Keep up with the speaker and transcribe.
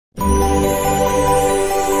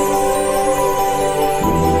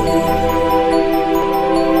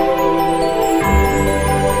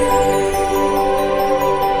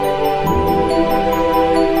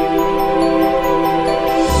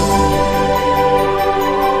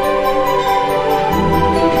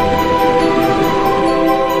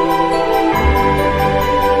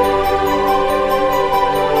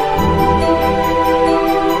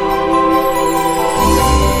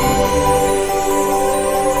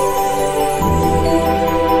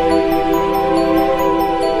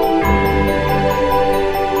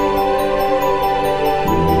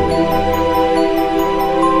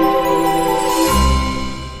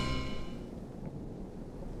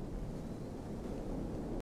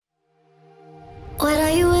What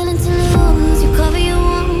are you willing to lose? You cover your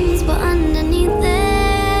wounds, but underneath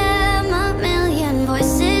them a million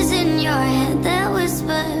voices in your head that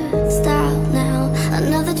whisper, stop now.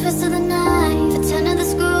 Another twist of the knife, a turn of the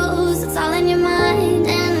screws. It's all in your mind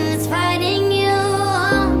and it's fighting you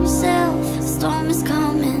on yourself. The storm is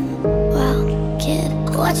coming. Well, kid,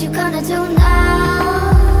 what you gonna do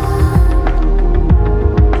now?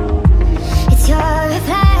 It's your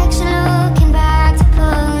reflection looking back to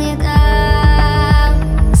pull you down.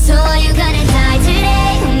 So are you gonna die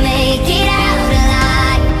today or make it out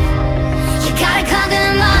alive? You gotta conquer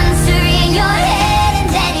the monster in your head and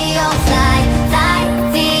then you'll fly, fly,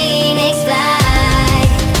 phoenix fly.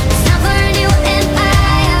 It's time for a new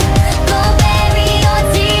empire. Go bury your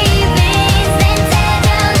demons, then tear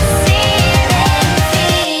down the ceiling,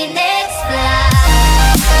 phoenix fly.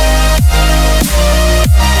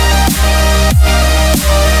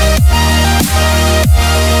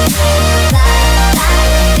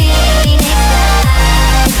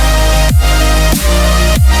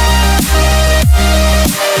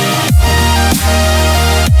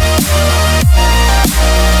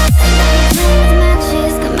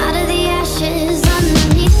 Matches come out of the ashes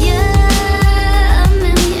underneath you. A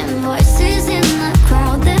million voices in the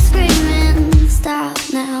crowd, they're screaming, stop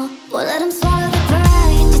now. Well, let them swallow the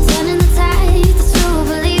pride. You're turning the tide. The true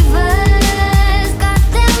believers got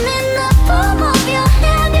them in the palm of your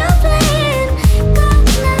hand. You're playing God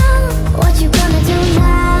now. What you gonna do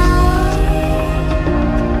now?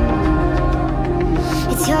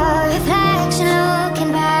 It's your reflection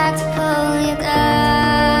looking back to pull you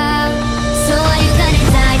down. So are you gonna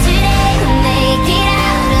die today or make it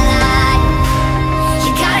out alive?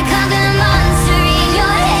 You gotta conquer the monster in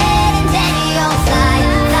your head and then you'll fly,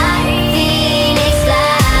 fly, phoenix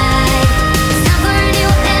fly. It's time for a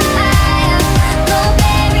new empire. Go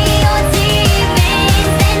bury your demons,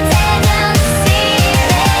 then tear down the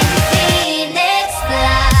ceiling, phoenix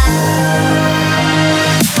fly.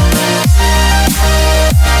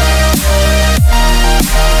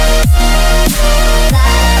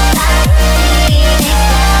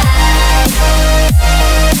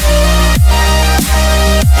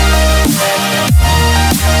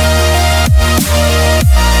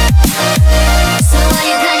 So are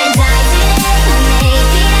you gonna die today or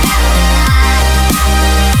make it out alive?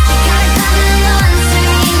 You gotta conquer the monster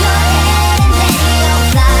in your head and then you'll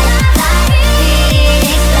fly, fly,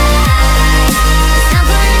 phoenix fly. It's time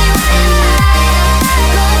for a new empire.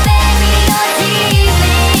 Go bury your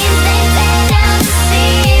demons, then tear down the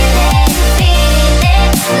ceiling,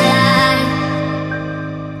 phoenix fly.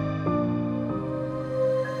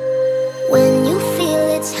 When you feel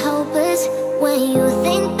it's hopeless, when you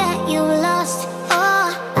think that you lost, oh,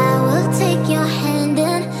 I will take your hand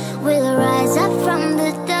and we'll rise up from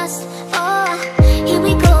the dust. Oh, here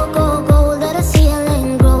we go, go, go, let us heal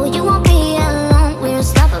and grow. You won't be alone, we're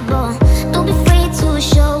unstoppable. Don't be afraid to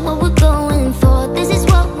show what we're going for. This is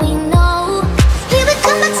what we know. Here we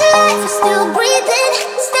come back to life, we're still breathing.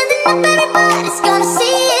 Standing up, everybody's gonna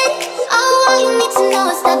see it. Oh, all you need to know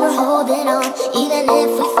is that we're holding on. Even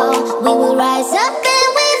if we fall, we will rise up and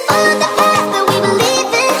we follow the path that we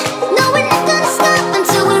believe in. No, we're not gonna stop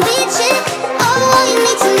until we reach it. Oh, all you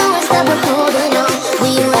need to know is that we're holding on.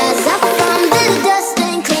 We rise up from the dust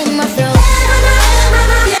and claim our throne.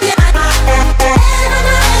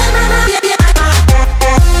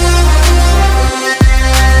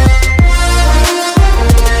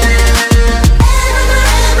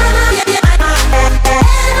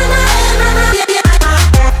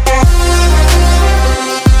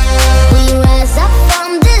 We rise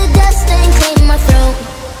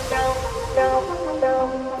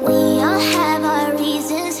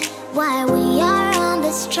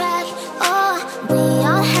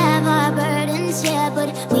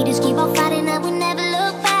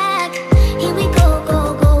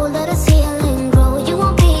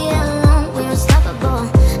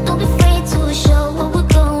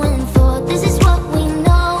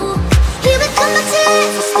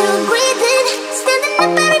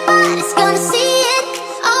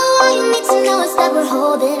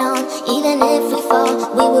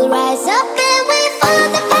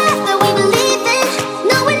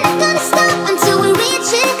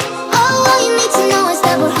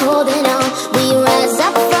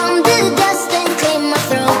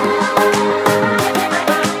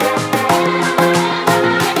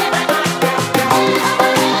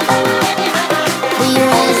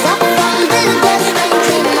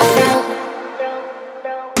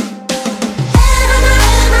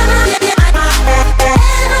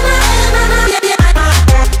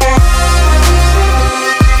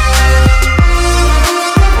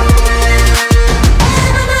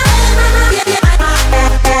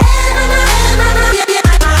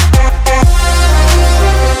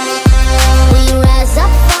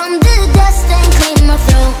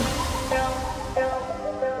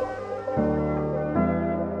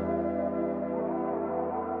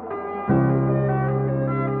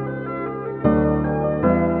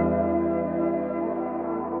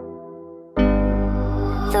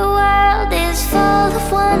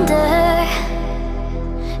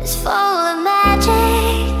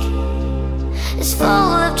is full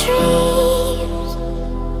of dreams.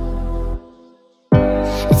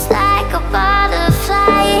 It's like a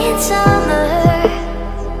butterfly in summer.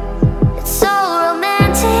 It's so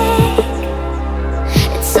romantic,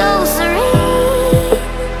 it's so serene.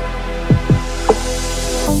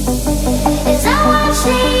 As I watch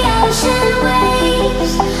the ocean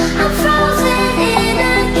waves, I'm frozen in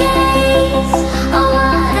a gaze. Oh,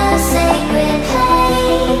 what a sacred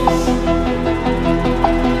place.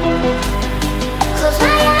 Close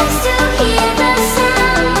my eyes to hear the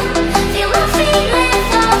sound, feel my feet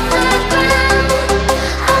lift off the ground.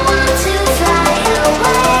 I want to fly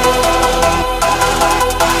away.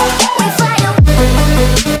 We fly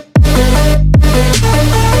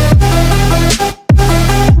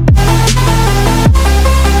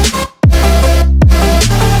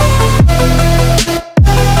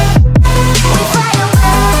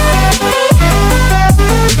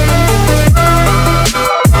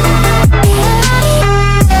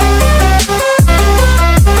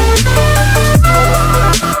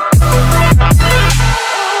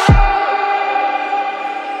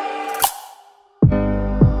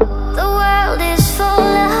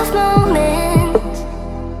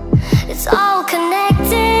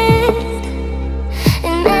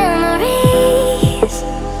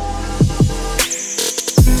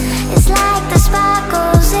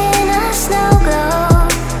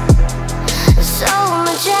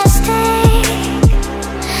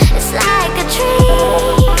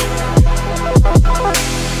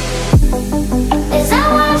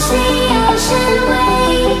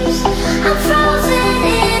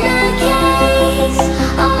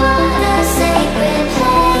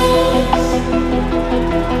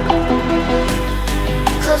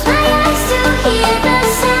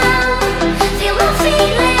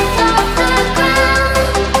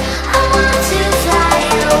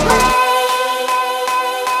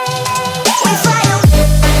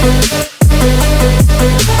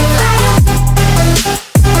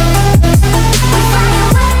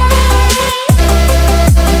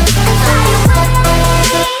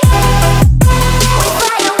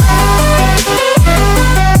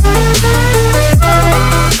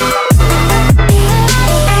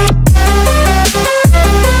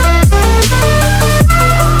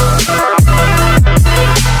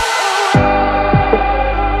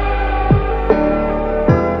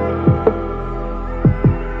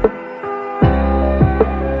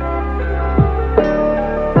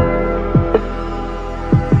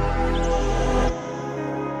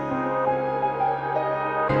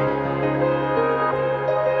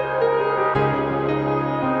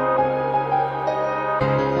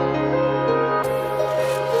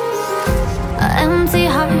empty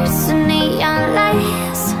hearts and neon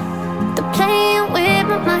lights. They're playing with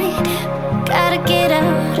my mind. Gotta get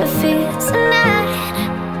out of here tonight.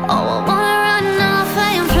 Oh, I wanna run off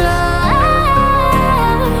and fly.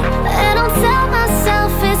 And I'll tell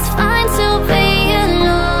myself it's fine to be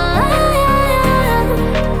alone,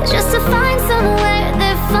 just to find somewhere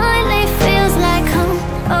that finally feels like home.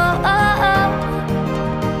 Oh, oh, oh.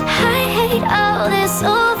 I hate all this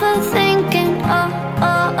overthinking. Oh,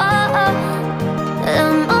 oh, oh, oh. The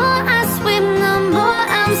more I swim, the more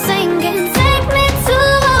I'm sinking. Take me to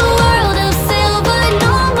a world of silver.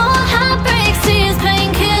 No more heartbreaks, tears,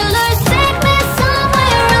 painkillers. Take me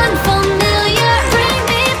somewhere unfamiliar. Bring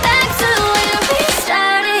me back to where we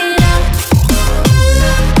started out.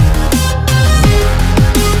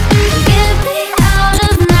 Get me out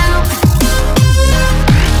of now,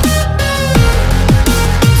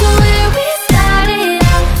 to where we started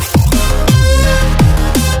out.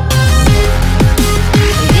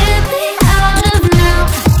 Get me out of now,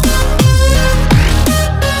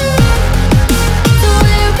 to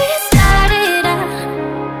where we started out.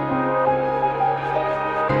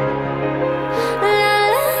 La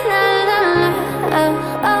la la la, oh,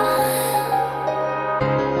 oh.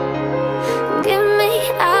 Get me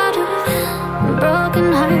out of broken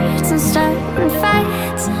hearts and starting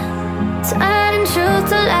fights, turning truth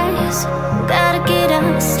to lies. Gotta get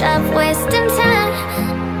up, stop wasting time.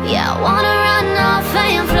 Yeah, I wanna run off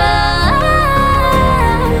and fly.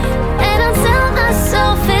 And I'll tell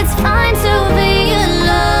myself it's fine to be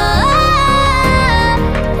alone,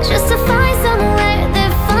 just to find somewhere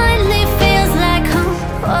that finally feels like home.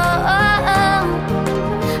 Oh, oh, oh.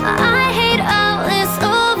 I hate all this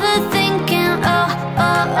overthinking. Oh,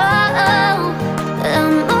 oh, oh, oh. The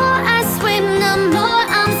more I swim, the more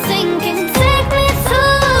I'm sinking. Take me to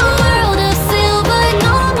a world of silver.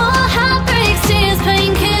 No more heartbreaks, tears,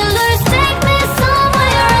 painkillers. Take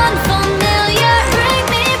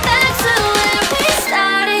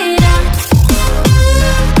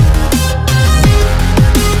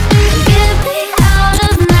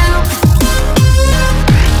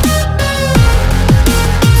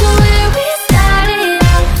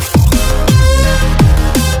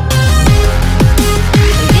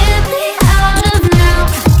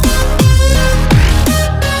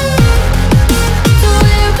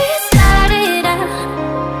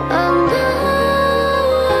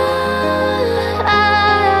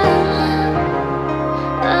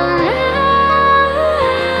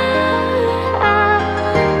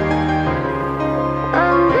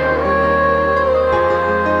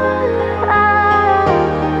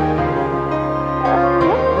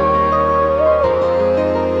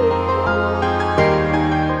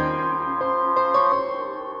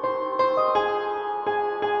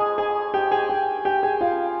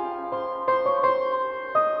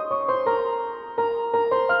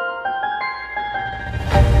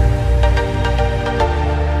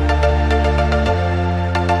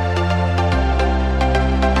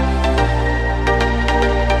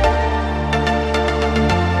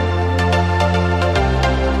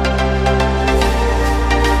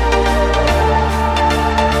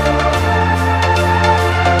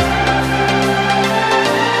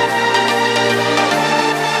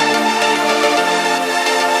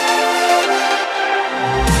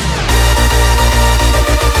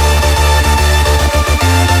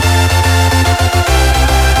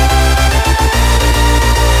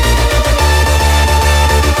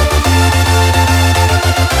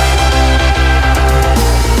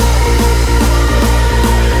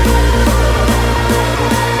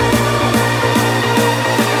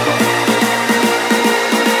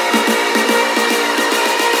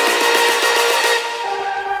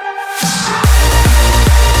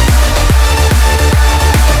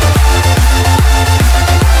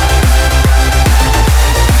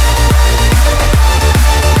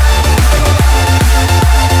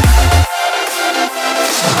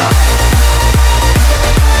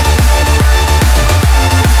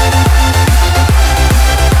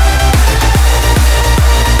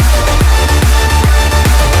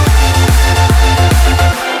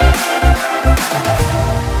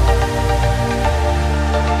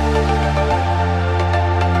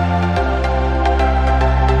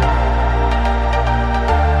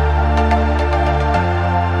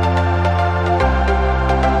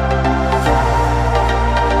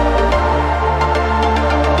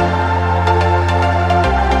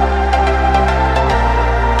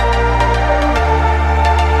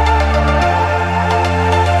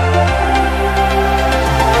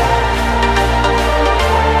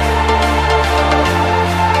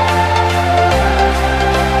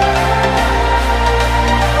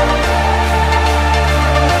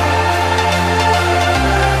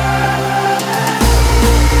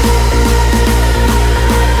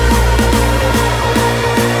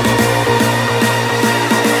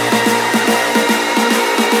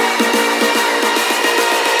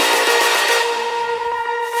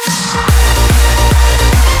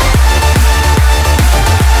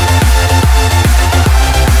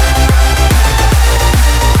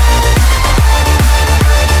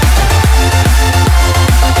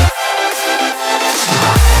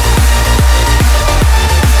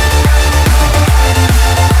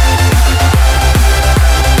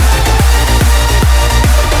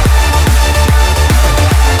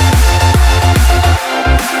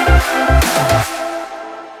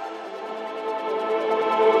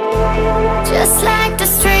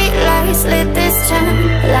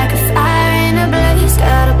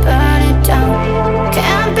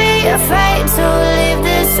afraid to leave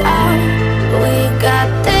this out. We got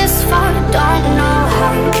this far, don't know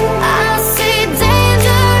how. I see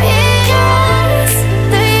danger in your eyes.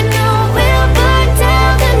 They know we'll burn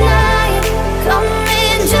down the night.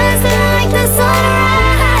 Coming just like the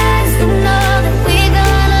sunrise. You know that we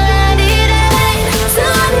gonna let it rain.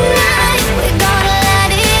 Tonight, we gonna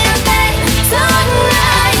let it rain.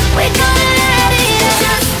 Tonight, we gonna let it rain.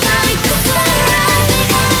 Just like the sunrise, we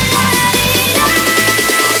gonna let it rain.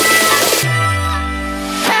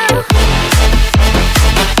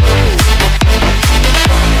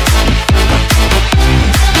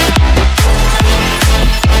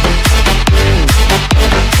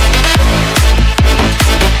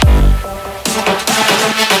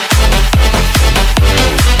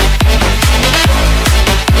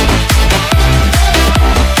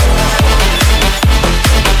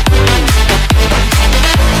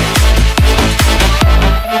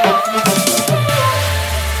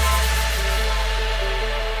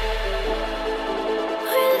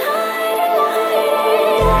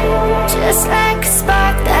 Just like a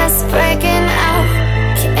spark that's breaking out.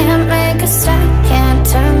 Can't make a stop, can't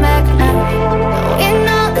turn back now. We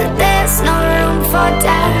know that there's no room for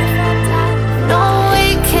doubt. No,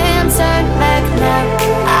 we can't turn back now.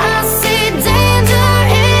 I see danger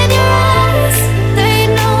in your eyes. They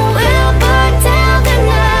know we'll burn down the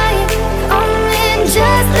night. Coming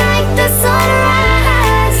just like the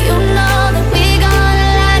sunrise. You know that we gonna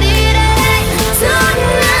let it rain.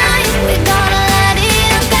 Tonight, we gonna let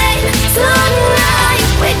it rain. Tonight,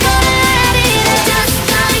 we gonna let it rain. Just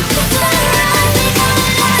like the sunrise, we gonna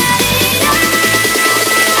let it rain.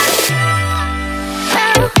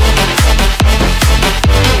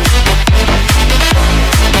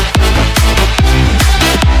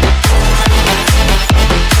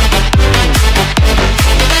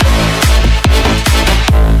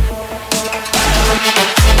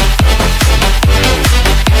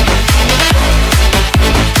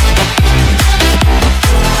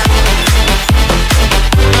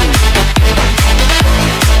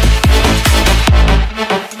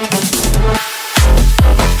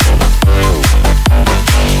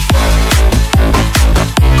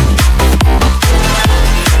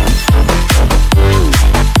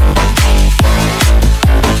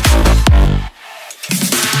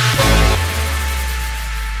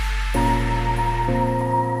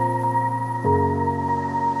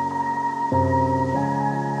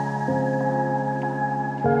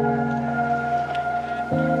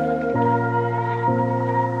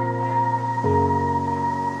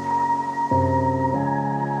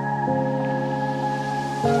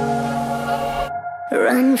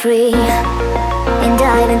 Run free and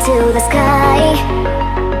dive into the sky.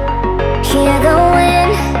 Hear the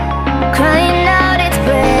wind crying out its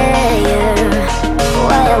prayer.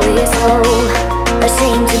 Why are we so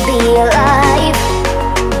ashamed to be alive?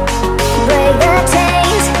 Break the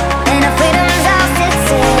chains and our freedom's ours to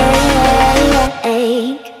take.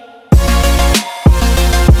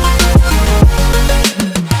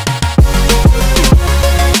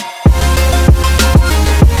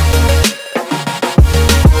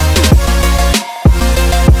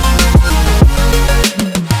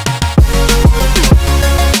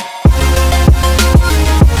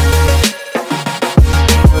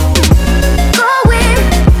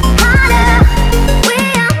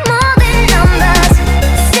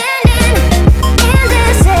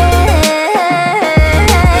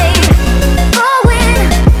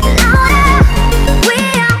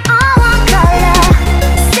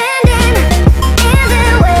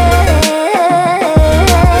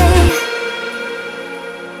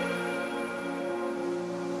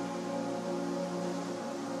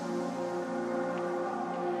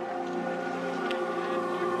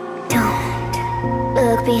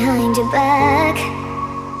 Look behind your back.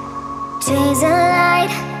 Chase a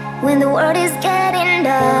light when the world is getting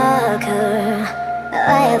darker.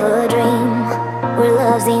 I have a dream where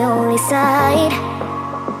love's the only side.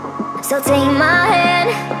 So take my hand,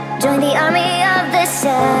 join the army of the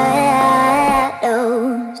shadows.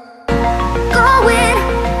 Going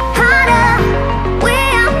harder, we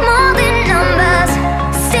are more than numbers.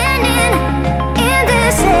 Standing in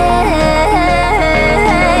this hate.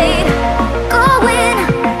 Going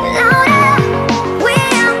louder, we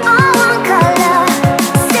are all one color.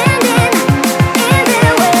 Standing in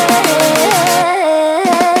their way.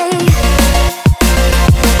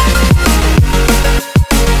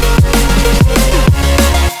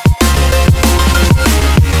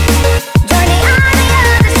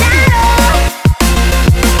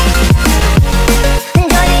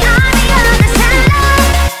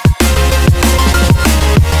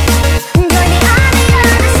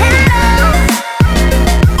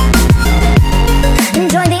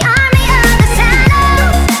 Join the army of the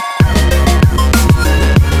shadows.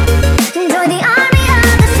 Join the army of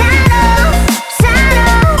the shadows.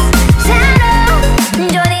 Shadows, shadows.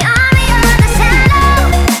 Join the army of the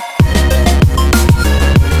shadows.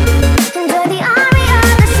 Join the army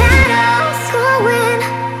of the shadows. Going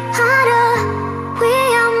harder. We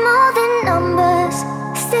are more than numbers,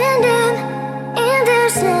 standing in their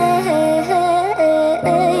slave.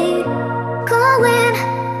 Going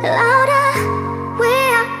louder. We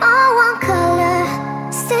are all one color,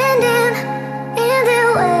 standing in their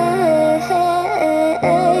way.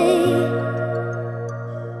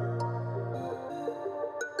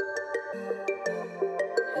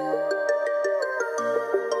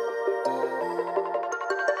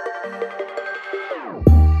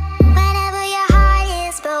 Whenever your heart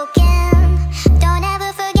is broken, don't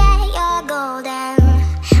ever forget you're golden.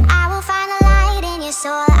 I will find the light in your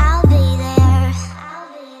soul, I'll be there.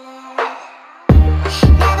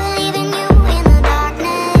 Never leaving you in the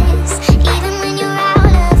darkness, even when you're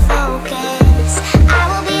out of focus. I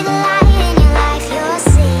will be the light in your life, you'll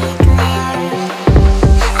see it clear.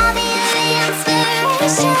 I'll be your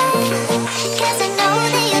inspiration, 'cause I know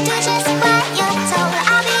that you'll do just what you're told.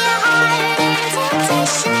 I'll be your heart and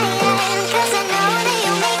temptation, 'cause I know that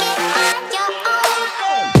you'll make it on your own.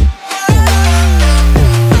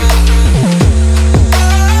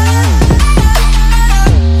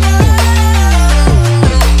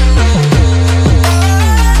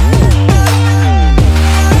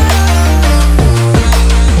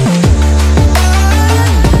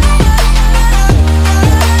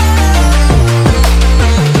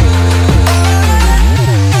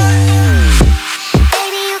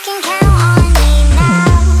 Baby, you can count on me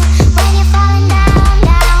now. When you're falling down,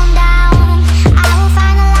 down, down, I will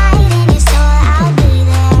find the light in your soul, I'll be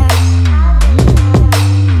there.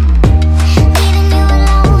 Leaving you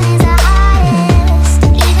alone is the hardest,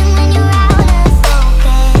 even when you're out of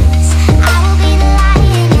focus. I will be the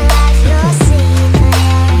light in your life, you'll see it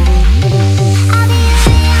clear. I'll be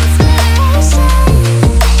your inspiration,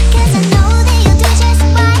 'cause I know that you'll do just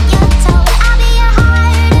what you're told. I'll be your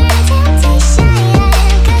heart and temptation,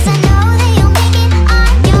 'cause I know that you'll make it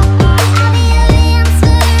on your own. I'll be your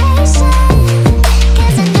inspiration,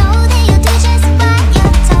 'cause I know that you'll do just what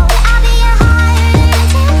you're told. I'll be your heart and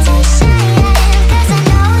temptation, 'cause I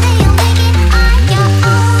know that you'll make it on your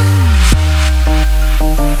own.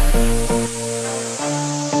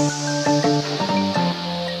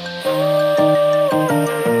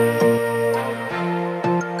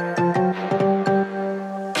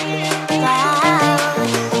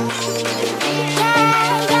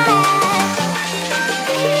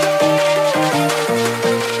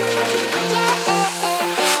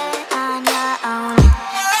 On your own.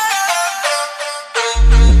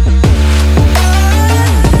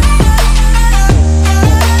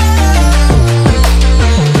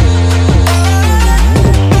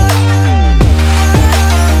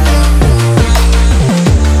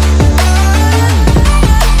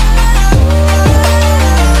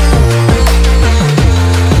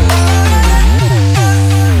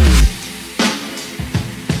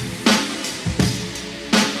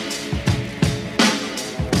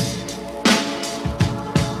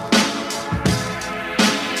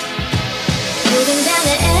 Moving down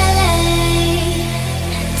to LA,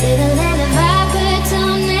 to the land of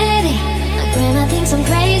opportunity. My grandma thinks I'm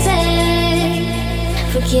crazy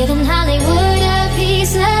for giving Hollywood a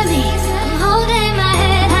piece of me. I'm holding my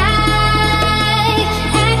head high,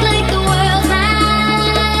 act like the world's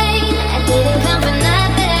mine. I didn't come for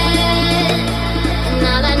nothing, and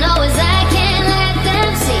all I know is I can't let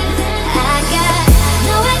them see. I got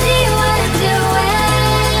no idea what I'm doing.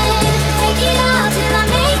 Take it all till I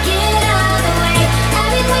make it all the way.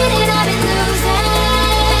 I've been winning, I've been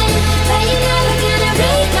losing, but you're never gonna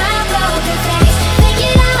read my broken face. Take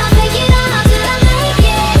it all till I make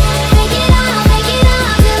it.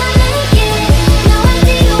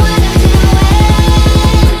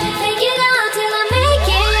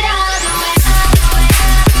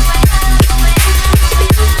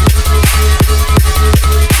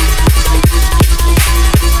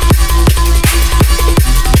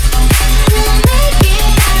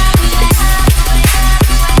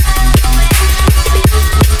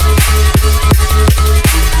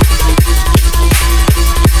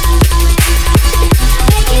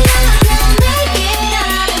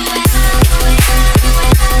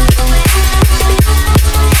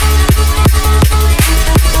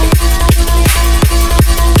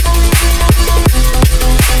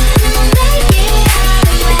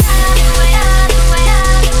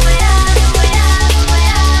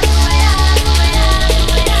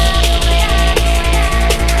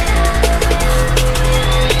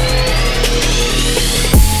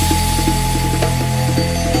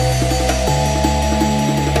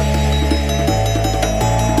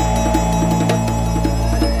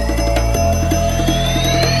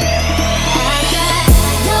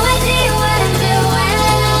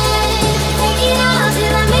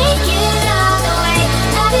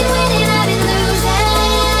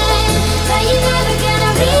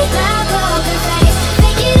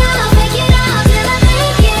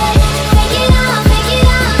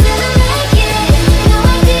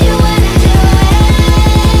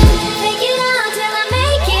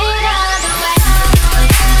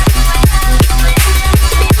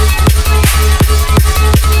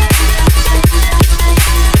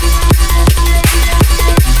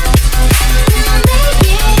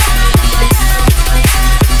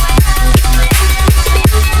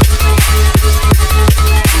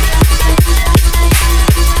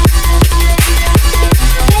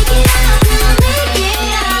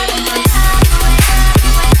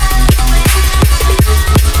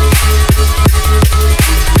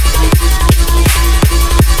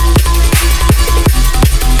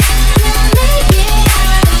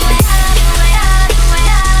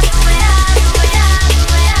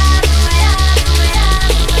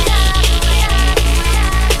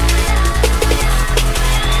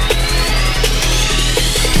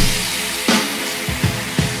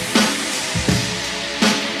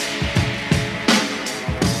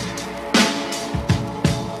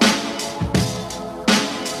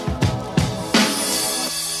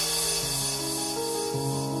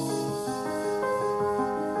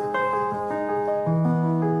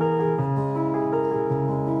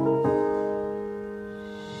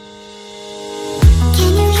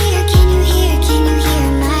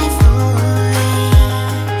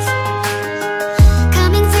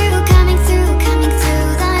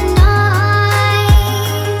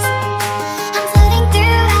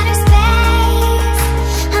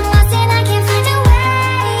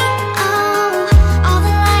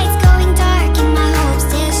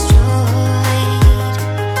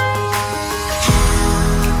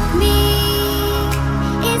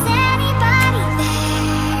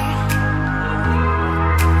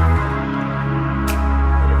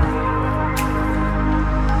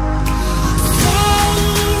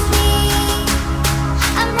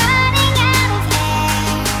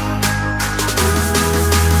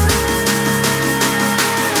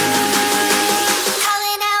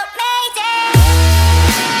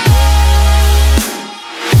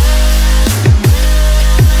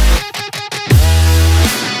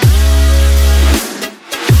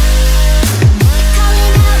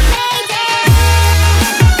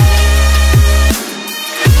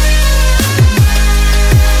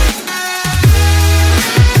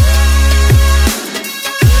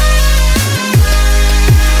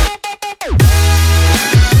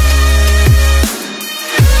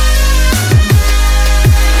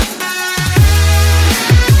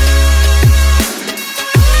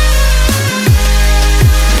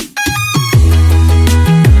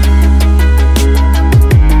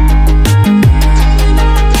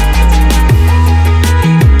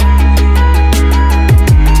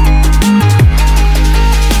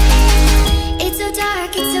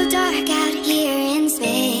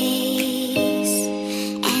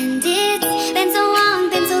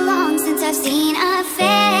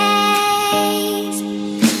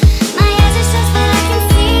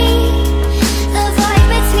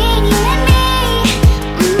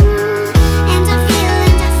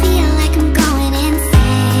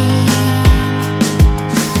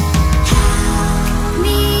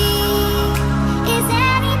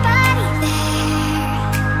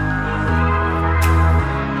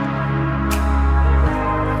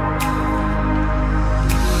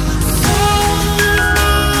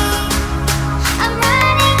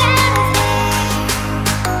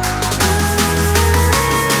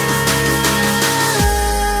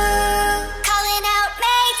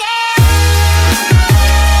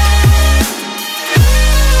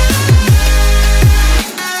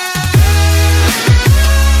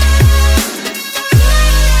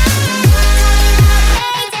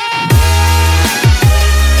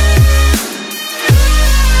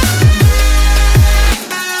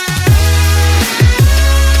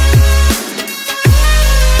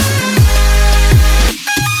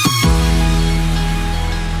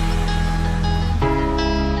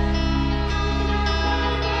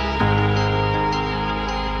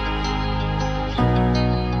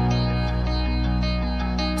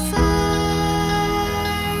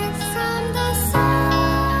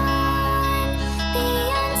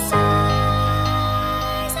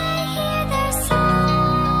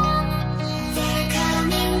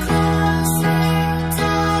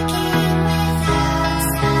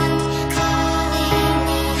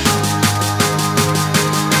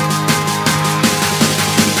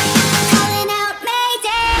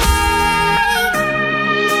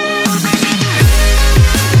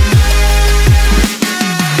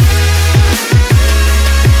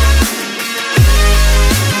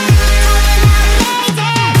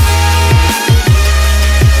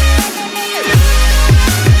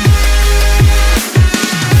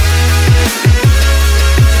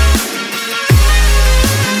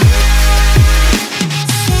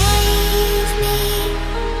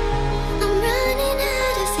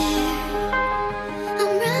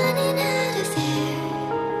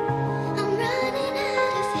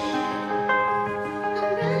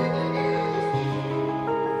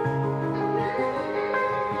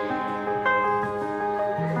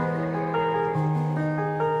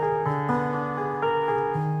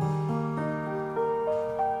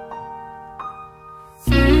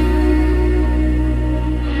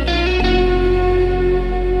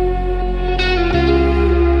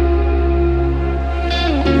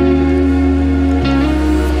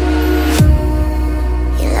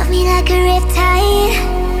 me like a riptide.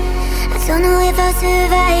 I don't know if I'll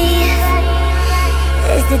survive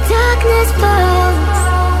as the darkness falls.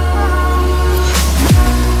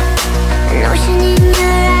 An ocean in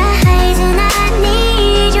your eyes, and I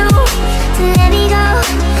need you to let me go,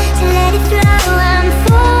 to let it flow. I'm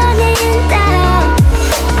falling down.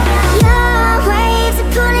 Your waves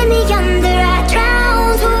are pulling me under. I drown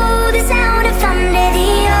to the sound of thunder.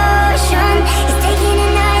 The ocean is taking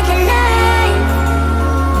another life.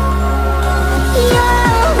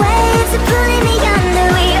 Your waves are pulling me under.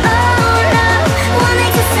 We all know what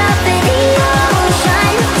makes us suffer. The ocean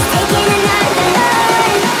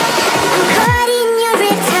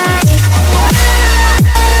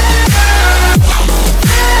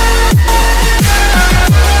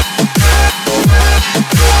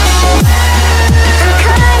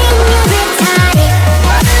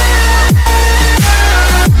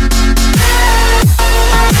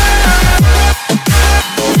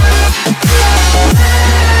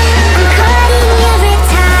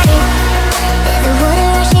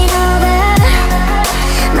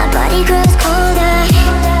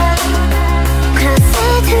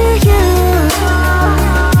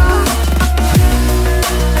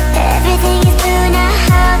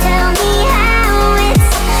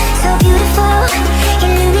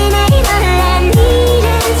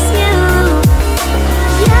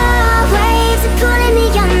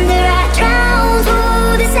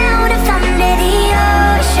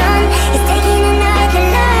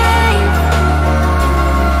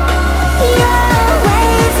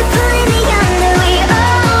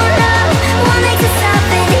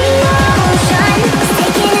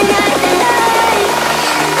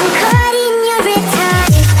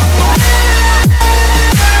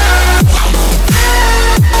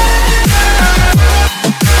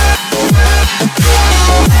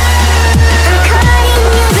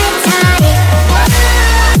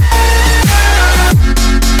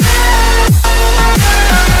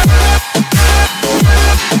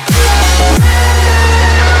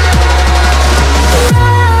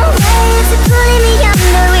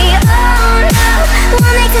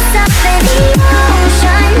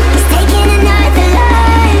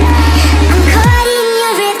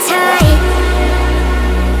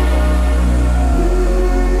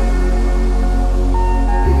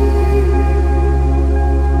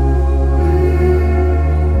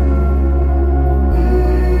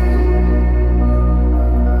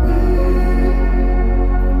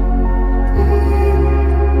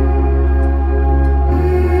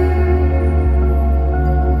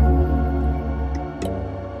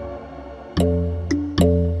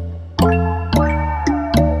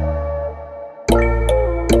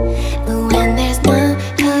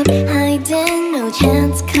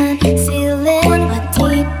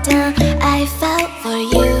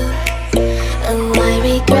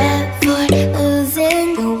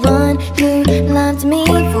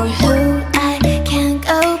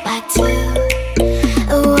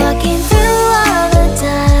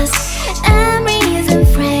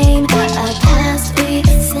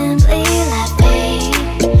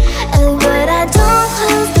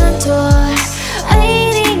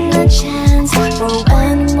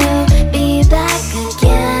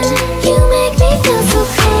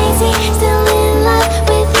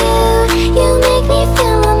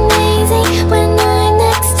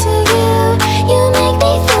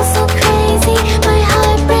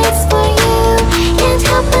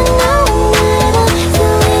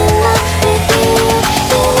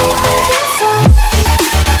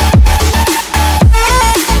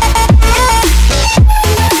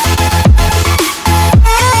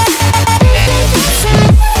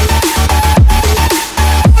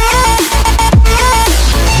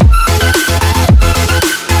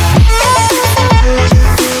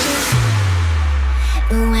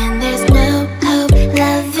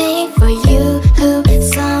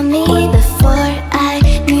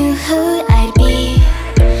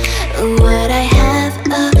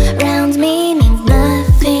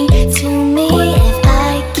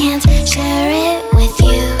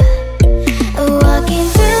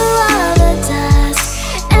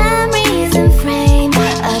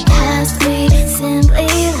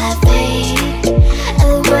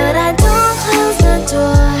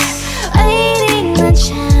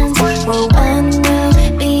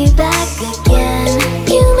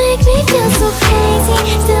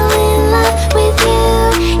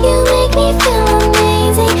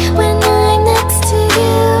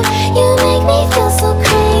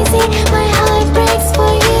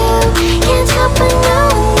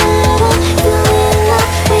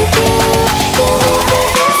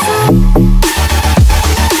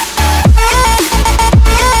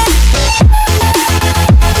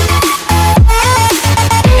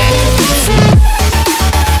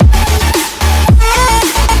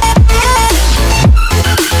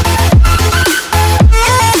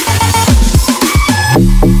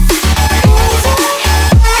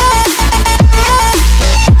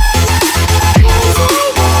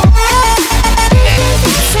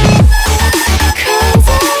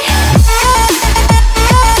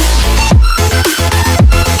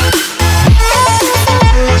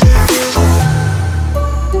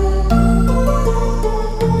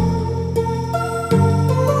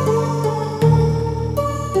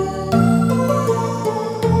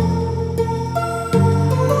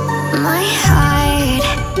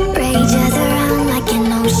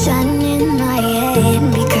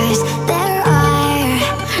eyes. There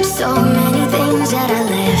are so many things that I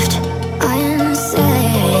left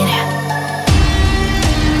unsaid.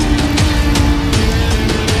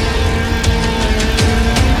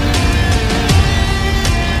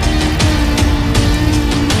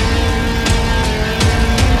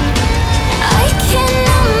 I can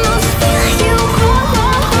almost feel you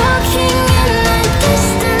walking in the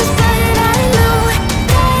distance, but I know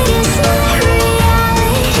that it's not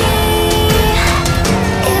reality.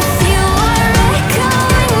 If you are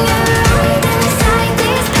echoing around inside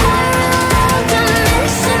these parallel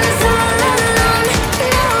dimensions all alone,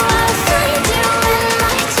 now I'll find you in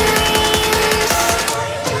my dreams.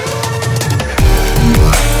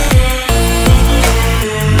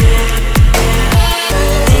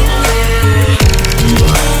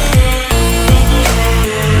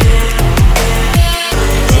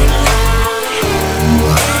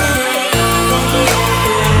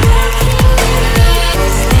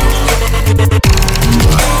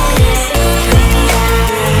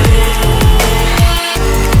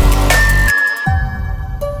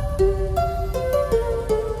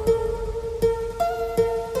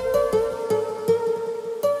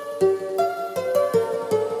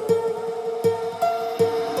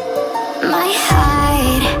 My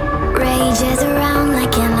heart rages around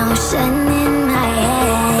like an ocean in my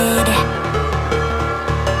head.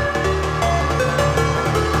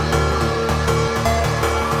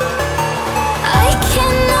 I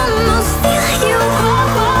can almost feel you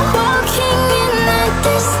walking in the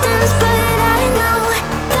distance, but I know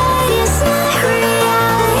that it's not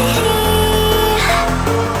reality.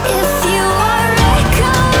 If you are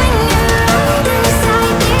echoing around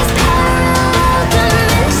inside these parallel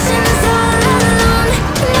dimensions all alone,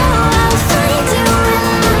 now I'll find you in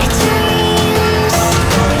my dreams.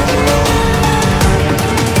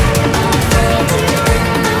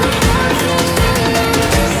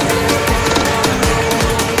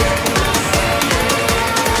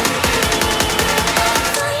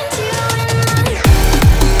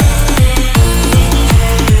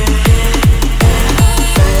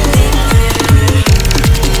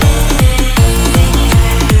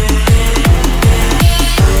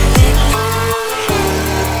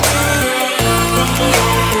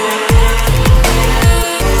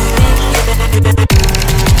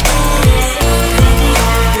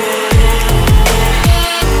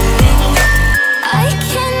 I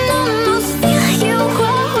can almost feel you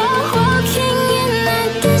walking in the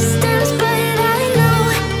distance, but I know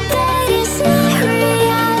that it's not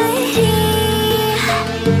reality.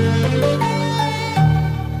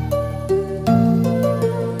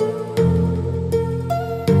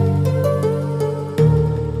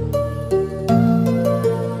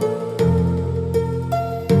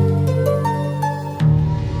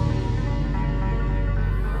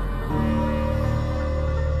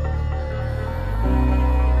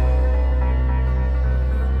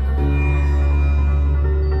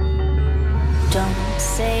 Don't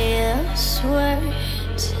say a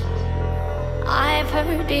word. I've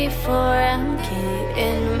heard before. I'm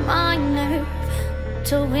getting my nerve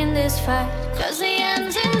to win this fight, 'cause the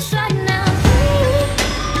end's inside now.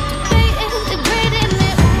 Debating, degrading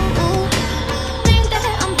it. Ooh, think that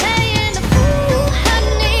I'm playing the fool.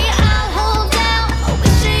 Honey, I'll hold out. I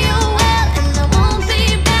wish you well, and I won't be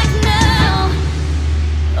back now.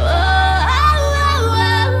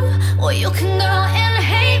 Well, you can go and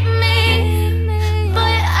hate me,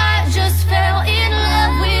 but I just fell in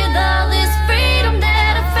love with all this freedom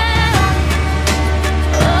that I found.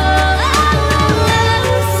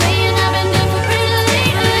 Saying I've been different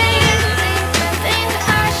lately. Think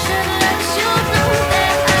I should let you know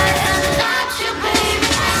that I am not your baby.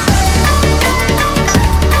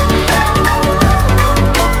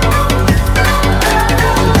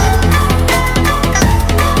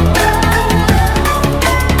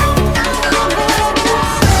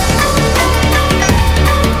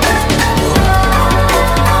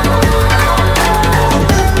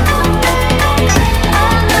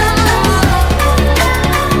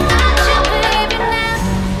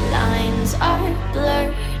 Lines are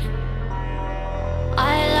blurred. I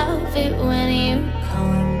love it when you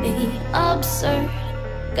call me absurd.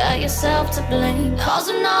 Got yourself to blame,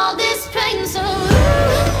 causing all this pain. So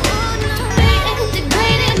debating,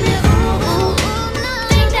 degrading it.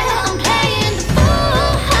 Think that I'm playing the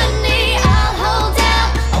fool. Honey, I'll hold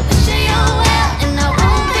out. I wish you well, and I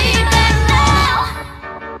won't be back now.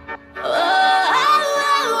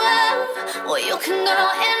 Well, you can go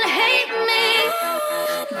and hate me,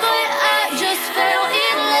 but I just fell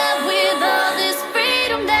in love with all this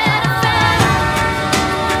freedom that I found.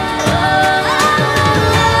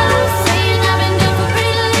 Saying I've been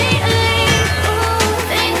different lately.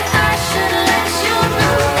 Think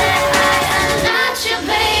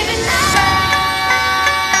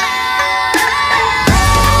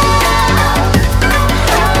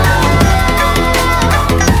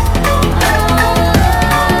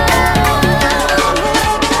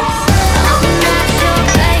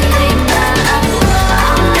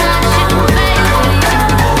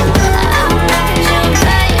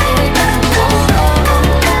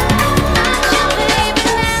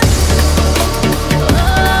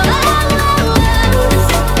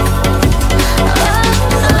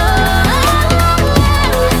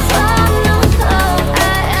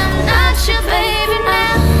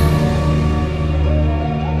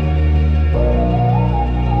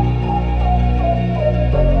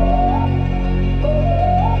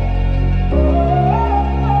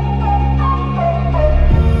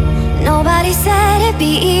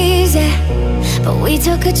be easy, but we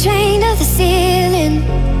took a train to the ceiling.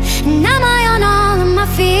 And I'm high on all of my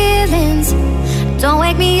feelings. Don't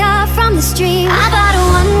wake me up from the stream. I bought a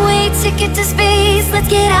one-way ticket to space. Let's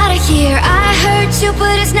get out of here. I hurt you,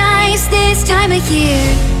 but it's nice this time of year.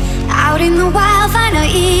 Out in the wild, find a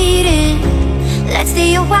Eden. Let's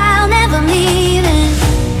stay a while,